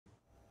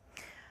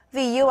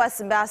The U.S.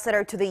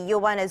 ambassador to the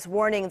UN is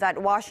warning that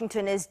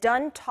Washington is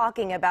done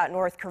talking about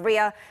North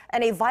Korea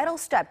and a vital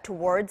step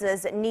towards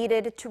is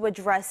needed to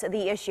address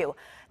the issue.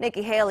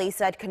 Nikki Haley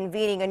said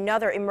convening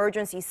another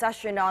emergency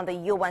session on the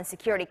UN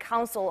Security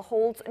Council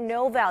holds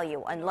no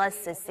value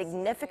unless it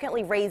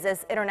significantly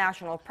raises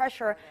international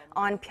pressure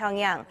on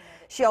Pyongyang.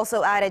 She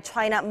also added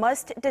China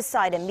must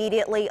decide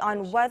immediately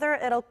on whether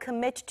it'll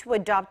commit to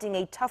adopting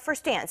a tougher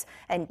stance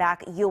and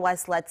back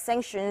U.S.-led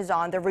sanctions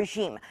on the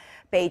regime.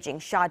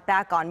 Beijing shot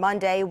back on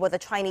Monday with a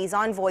Chinese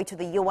envoy to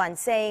the UN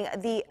saying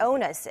the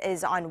onus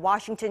is on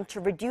Washington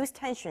to reduce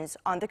tensions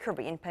on the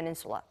Korean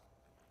Peninsula.